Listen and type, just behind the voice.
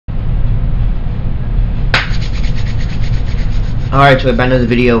Alright, so back another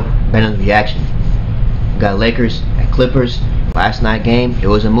video, back another reaction. We got Lakers at Clippers. Last night game, it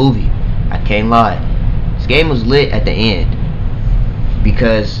was a movie. I can't lie. This game was lit at the end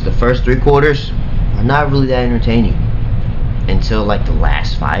because the first 3 quarters are not really that entertaining until like the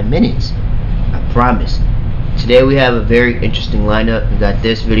last 5 minutes. I promise. Today we have a very interesting lineup. We got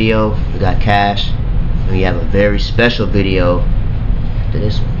this video, we got Cash, and we have a very special video after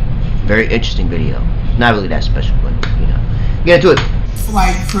this one. Very interesting video. Not really that special, but you know. Get into it.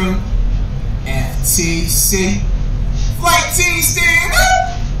 Flight crew, FTC, flight team stand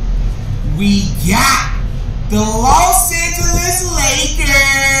up. We got the Los Angeles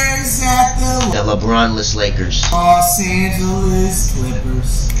Lakers at The LeBron-less Lakers. Los Angeles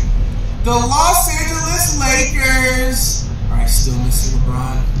Clippers. The Los Angeles Lakers. Alright, still missing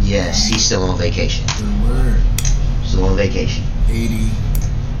LeBron. Yes, he's still on vacation. Good word. Still on vacation. 80.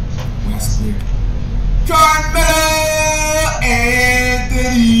 Westbrook. Carmelo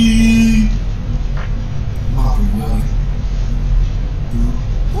Anthony. Moppy Willie. Dude.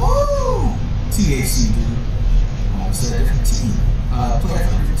 Woo! THC, dude. It's a different team. Player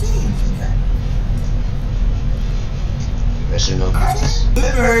for different teams. Yeah. Yes or no?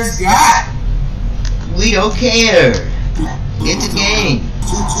 Clippers got. We don't care. Get the game.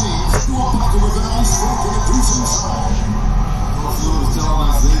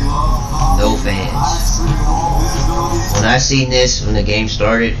 No fans. When I seen this when the game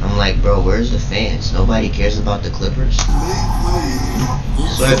started, I'm like, bro, where's the fans? Nobody cares about the Clippers.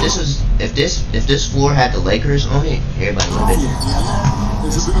 So if this floor had the Lakers on it, everybody would have been there.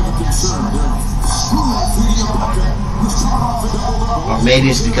 Or maybe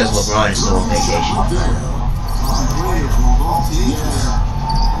it's because LeBron is still on vacation.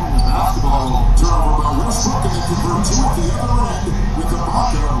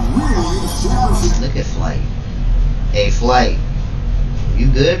 Look at Flight. Hey, Flight. You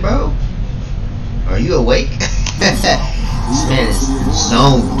good, bro? Are you awake? This man is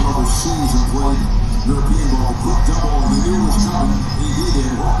zoned.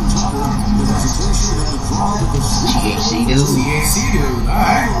 THC dude. THC dude.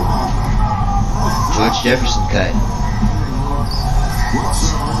 Alright. George Jefferson cut.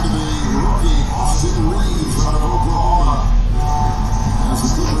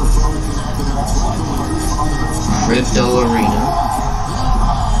 Crypto Arena.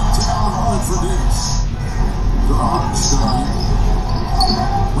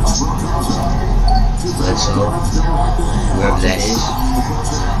 Let's go. Wherever that is.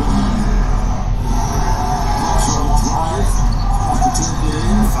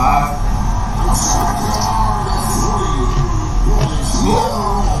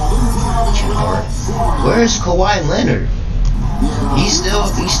 Where's Kawhi Leonard? He's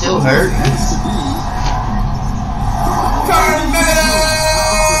still hurt.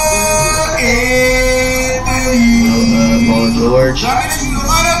 Paul George.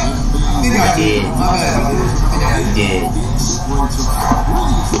 He did.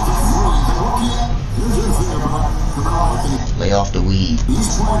 Lay off the weed.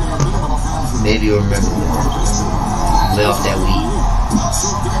 Maybe you'll remember. Lay off that weed.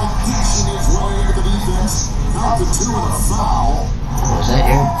 Was that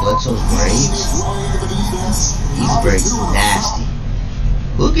Eric Bledsoe's braids? These braids are nasty.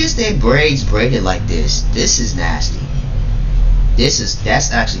 Who gets their braids braided like this? This is nasty.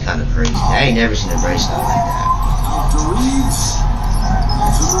 That's actually kind of crazy. I ain't never seen a braid style like that.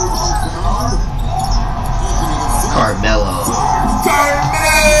 Carmelo.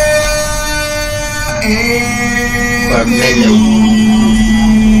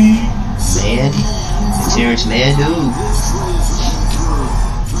 Man. Terrence Man, dude.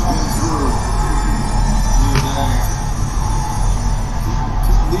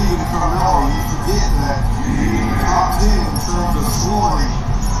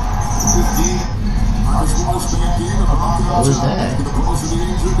 What was that?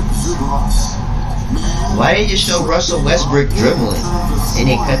 Why didn't you show Russell Westbrook dribbling and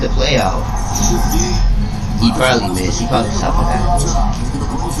they cut the play out? He probably missed. He probably stopped with that.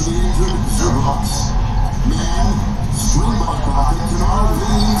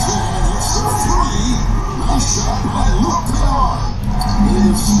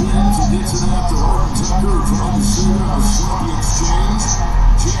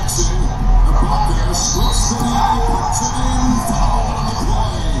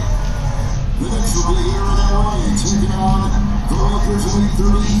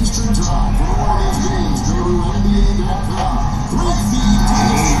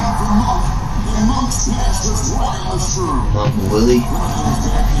 Uncle Willie.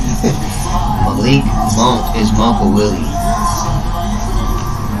 Malik Monk is Uncle Willie.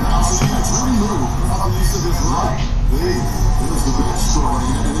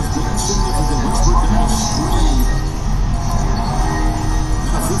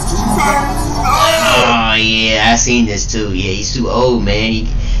 I seen this too. Yeah, he's too old, man.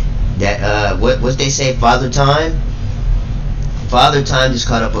 What they say, Father Time? Father Time just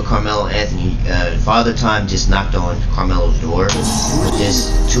caught up with Carmelo Anthony. Father Time just knocked on Carmelo's door.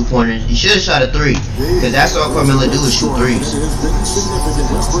 Just 2-pointers. He should have shot a 3. Because that's all Carmelo do is shoot 3s.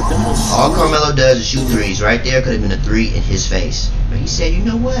 All Carmelo does is shoot 3s. Right there could have been a 3 in his face. But he said, you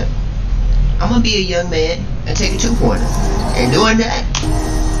know what? I'm going to be a young man and take a 2-pointer. And doing that,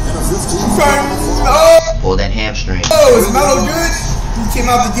 pull that hamstring. Oh, is Melo good? He came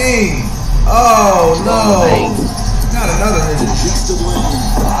out the game. Oh, no. Not another nigga.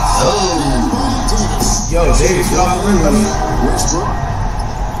 Oh. Yo, Davis, get off the rim, buddy.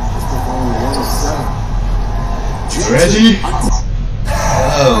 Reggie?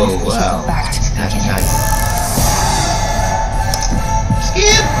 Oh, wow. That's tight.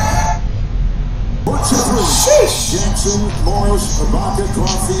 Skip! Jackson, Morris, Ibaka,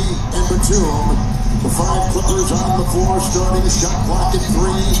 Coffee, and Batum. The 5 Clippers on the floor, starting shot clock at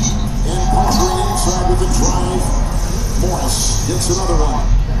 3. And Parker inside with the drive. Morris gets another one.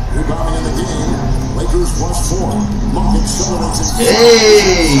 Rebounding in the game. Lakers +4. Monk accelerates.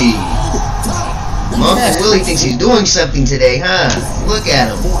 Hey! Monk Willie thinks he's doing something today, huh? Look at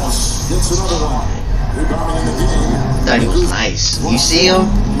him. Morris gets another one. Rebounding in the game. Thought he was nice. You see him?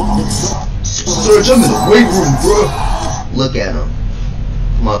 Serge, I'm in the weight room, bro. Look at him.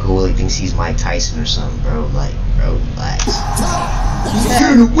 Monk Willie thinks he's Mike Tyson or something, bro. Like, bro, relax.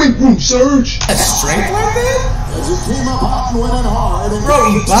 You're in the weight room, Serge. That's strength like that? As he came up hot and went in hard.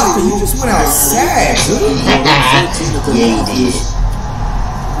 Bro, Ibaka, you just went out sad, dude. Yeah, he did.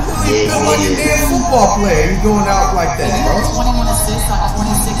 You feel like a damn football player. You're going out like that, bro. 21 assists on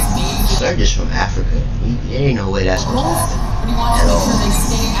 26 games. Serge is from Africa. There ain't no way that's supposed to happen. But he wants to make sure they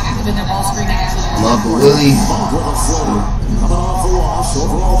stay active in their ball screen action. Monk Willie. Monk with a floater. Coming off the loss.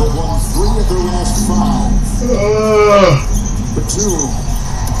 Overall, they've won 3 of their last 5. Batum.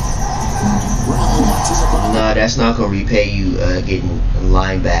 Nah, that's not gonna repay you getting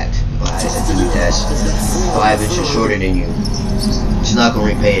line backed by a dude that's 5 inches shorter than you. It's not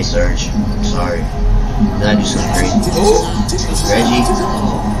gonna repay it, Serge. Sorry. You gotta do something crazy. Reggie.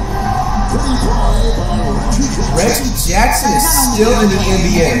 Reggie Jackson is still in the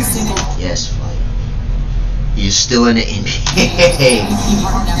NBA. Yes, Flight. He's still in the NBA.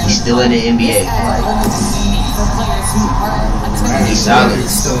 He's still in the NBA. He's solid.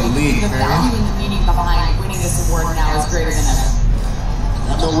 Still in the league, The value and the meaning behind winning this award now is greater than ever.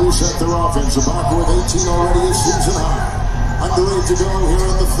 And they'll reset their offense. Ibaka with 18 already is season high. Under 8 to go here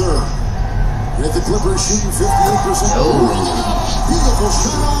in the 3rd. With the Clippers shooting 58%. Oh. Beautiful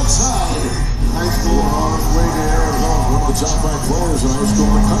shot outside. High school on his way to Arizona. One of the top 5 players in high school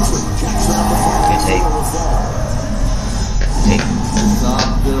in the country. Jackson on the final. Good take. Take.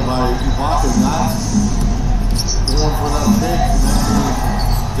 Not there by Ibaka, not going for that pick.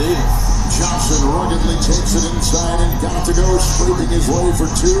 Davis. Johnson ruggedly takes it inside and got to go, scraping his way for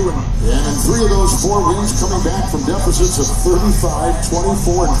 2. And in 3 of those 4 wins coming back from deficits of 35,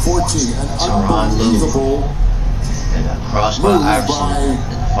 24, and 14. An unbelievable and a cross by Iverson in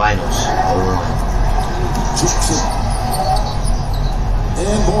the finals. Jackson.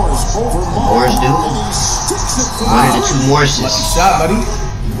 And Morris over Morris, dude. And he sticks it for One of the 2 Morrises. Lucky shot, buddy.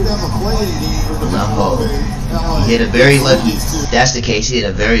 You could have a playing game for the No. He hit a very lucky, if that's the case, he hit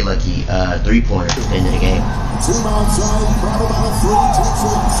a very lucky 3-pointer at the end of the game. Zoom outside, brought about a 3, takes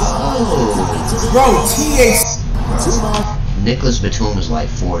it inside. Oh. Bro, TH. Zoom out. Nicholas Batum is like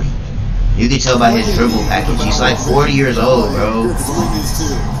 40. You can tell by his dribble package. He's like 40 years old, bro. Good swingers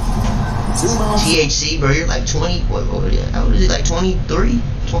too. Zoom out. THC, bro, you're like 20. What is he? How old is he? Like 23?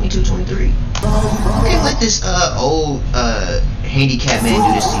 22, 23. You can't let this old handicap man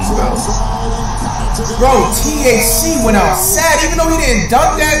do this to you, bro. Bro, THC went out sad, even though he didn't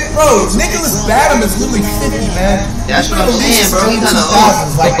dunk that. Bro, Nicholas Batum is literally 50, man. That's what I'm saying, bro. He's kind of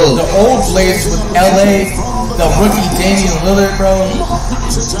old. Like the old Blazers with LA, the rookie Damian Lillard, bro.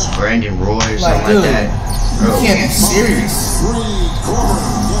 Brandon Roy or Like, something dude, like that. you Bro, can't be serious.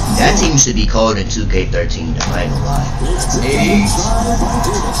 that team should be called in 2K13, though, I ain't gonna lie. 80?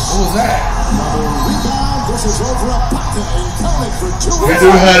 What was that? You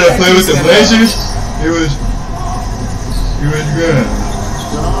knew how to play with the Blazers? He was good.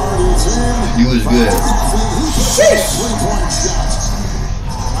 He was good.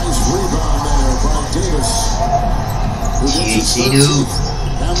 THC dude.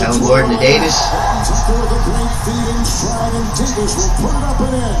 Tell Gordon to Davis.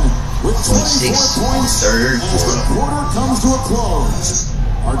 26, third quarter comes to a close.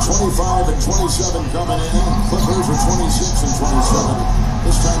 Our 25 and 27 coming in. Clippers are 26 and 27.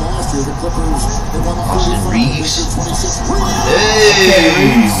 This time last last year. The Clippers, they won Austin 35 Reeves. to 26.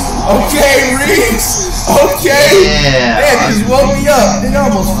 Hey! Okay, Reeves. Okay. Yeah. Man, you just woke me up. Nigga, I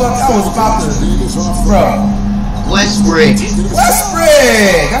almost fucked. I was about to, bro. Westbrook.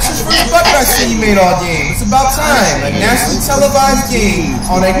 That's his first bucket I see you made all game. It's about time. Like nationally televised game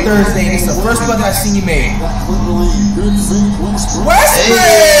on a Thursday. It's the first bucket I seen you made. Westbrook.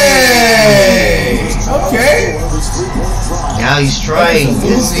 Okay. Now he's trying.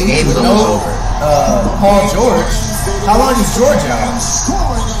 This game is No, over. Paul George. How long is George out?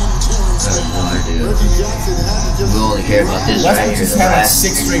 No idea. We only care about this right Westbrook here. just The had like last,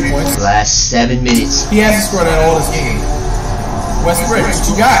 6 straight points. last 7 minutes. He hasn't scored at all this game. Westbrook, what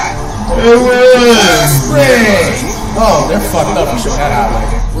you got? Westbrook! Oh, they're fucked up for showing that highlight.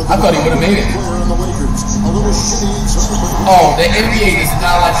 I thought he would have made it. Oh, the NBA does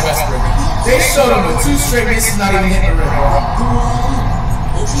not like Westbrook. They showed him with 2 straight misses, not even hitting the rim.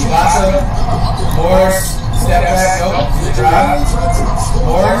 Ibaka, Morris, step back, nope, the drive.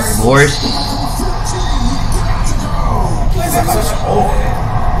 Morris. He's like such an old head.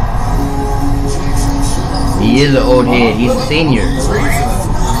 He is an old head. He's a senior.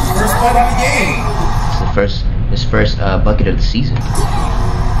 First bucket of the game. It's his first bucket of the season.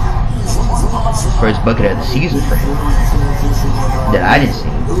 First bucket of the season for him that I didn't see.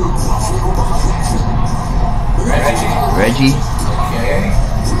 Reggie. Okay.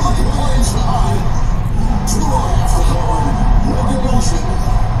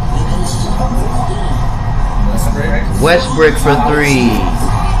 Westbrook for 3.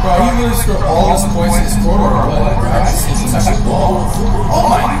 Bro, he really scored all his points in his quarter, but I just need to touch the ball. Oh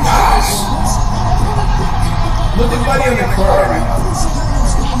my gosh! Look at Buddy on the court right now.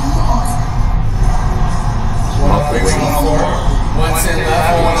 1-3, 1-4. 1-10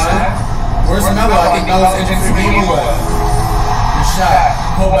 left, 1-9. Where's Melo? I think Melo's injured for the game or what? Good shot.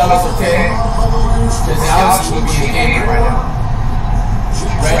 Hope Melo's okay. Because Alex would be in the game right now.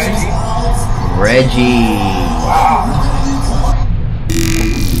 Reggie. Wow.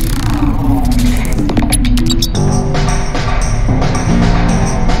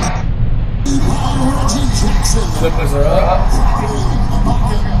 Clippers are up.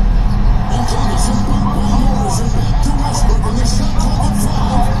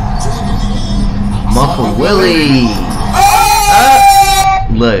 Uncle Willie.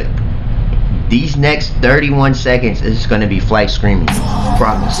 Look, these next 31 seconds is going to be flight screaming.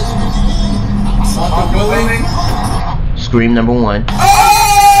 Promise. Uncle Willie. Scream number 1.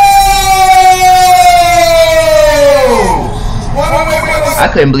 I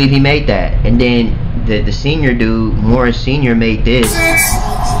couldn't believe he made that. And then the senior dude, Morris Senior, made this.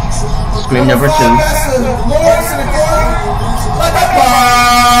 Scream number 2.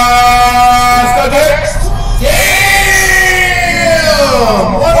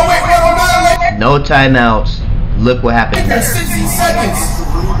 No timeouts. Look what happened. 60 seconds.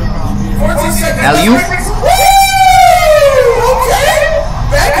 14 seconds. Alley-oop. Okay.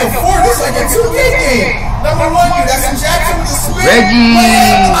 Back and forth. It's like a 2K game. Number 1, that's in Jackson with the spin. Reggie.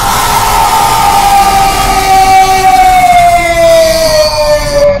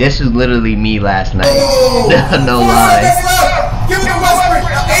 This is literally me last night. No lie. Give me the Westbrook.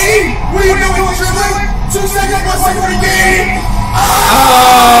 80. What are you doing? Dribbling? 2 seconds. 1 second for the game.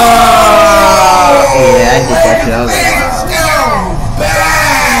 Yeah, I did that too. I was like,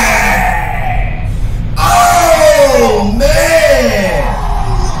 oh man!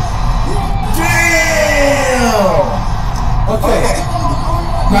 Damn! Okay.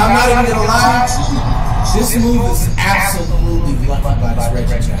 Now I'm not even gonna lie. This move is absolutely lucky by this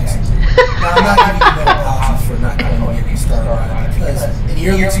Reggie Jackson. Now I'm not giving you no apologies for not going on and starting right because in the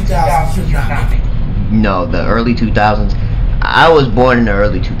early 2000s you're not making. No, the early 2000s. I was born in the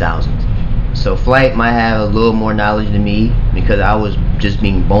early 2000s. So Flight might have a little more knowledge than me because I was just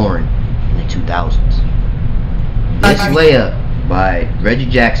being born in the 2000s. This layup by Reggie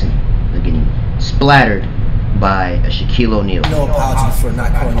Jackson is getting splattered by a Shaquille O'Neal. No apology for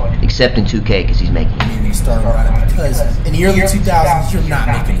not calling it. Except in 2K because he's making it. Starting right because in the early 2000s you're not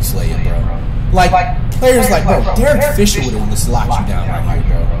making this layup, bro. Like players like bro, Derek Fisher would have just locked you down right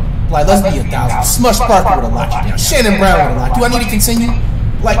here, bro. Like let's be 1,000. Smush Parker would have locked you down. Shannon Brown would have locked. Do I need to continue?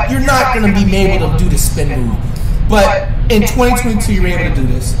 Like you're not gonna be able to do the spin move. But in 2022 you're able to do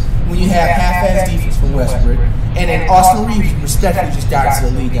this when you have half-ass defense from Westbrook, and then Austin Reeves respectfully just got into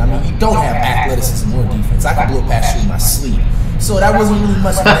the league. I mean, you don't have athleticism or defense. I can blow past you in my sleep. So that wasn't really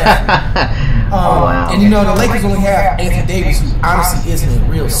much of an effort. Wow. And you know, the Lakers only have Anthony Davis, who honestly isn't a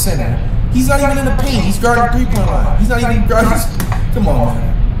real center. He's not even in the paint. He's guarding the three-point line. He's not even guarding. Come on, man.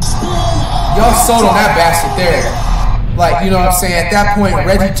 Y'all sold on that bastard there. Like, you know what I'm saying? At that point,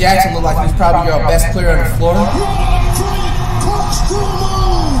 Reggie Jackson looked like he was probably your best player on the floor.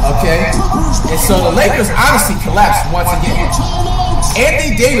 Okay? And so the Lakers honestly collapsed once again.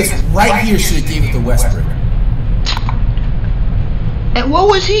 Anthony Davis right here should have gave it to Westbrook. And what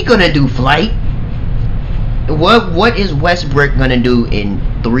was he gonna do, Flight? What is Westbrook gonna do in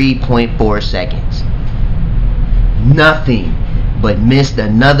 3.4 seconds? Nothing. But missed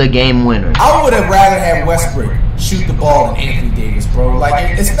another game winner. I would have rather had Westbrook shoot the ball than Anthony Davis, bro.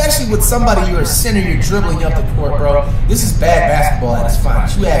 Like, especially with somebody you're a center, you're dribbling up the court, bro. This is bad basketball at its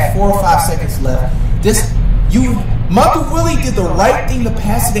finest. You had 4 or 5 seconds left. Michael Willie did the right thing to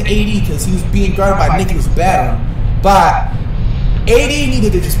pass it to AD because he was being guarded by Nicholas Batum. But AD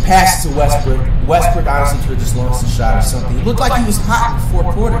needed to just pass it to Westbrook. Westbrook honestly could have just lost a shot or something. It looked like he was hot in the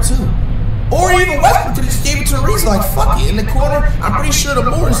fourth quarter too. Or even Westbrook could have just gave it to Ariza, like, fuck it. In the corner, I'm pretty sure the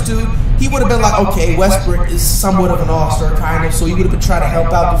Morris dude, he would have been like, okay, Westbrook is somewhat of an all-star kind of, so he would have been trying to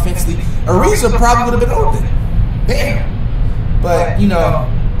help out defensively. Ariza probably would have been open. Bam. But, you know,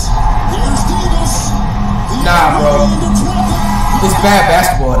 nah, bro. It's bad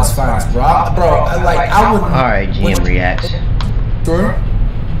basketball at its finest, bro. I wouldn't. Alright, GM reacts. Sure?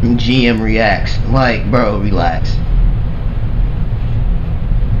 GM reacts. Like, bro, relax.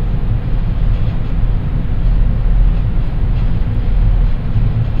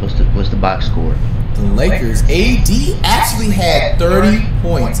 What's the box score? The Lakers, AD actually had 30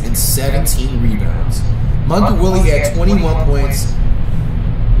 points and 17 rebounds. Michael Willie had 21 points.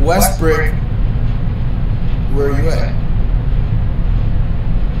 Westbrook, where are you at?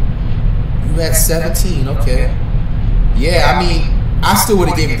 You had 17, okay. Yeah, I mean, I still would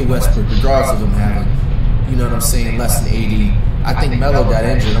have gave it to Westbrook, regardless of him having, you know what I'm saying, less than 80. I think Melo got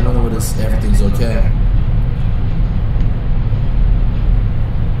injured. I wonder what everything's okay.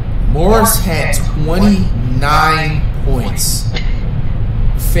 Morris had 29 points.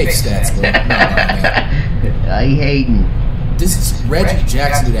 Fake stats, bro. No, man. I hating. This is Reggie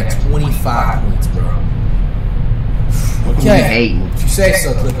Jackson did at 25 points, bro. Okay. Hating. If you say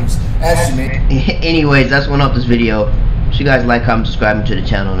so, Clippers. As you man. Anyways, that's one off this video. So you guys like, comment, subscribe to the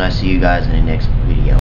channel, and I'll see you guys in the next video.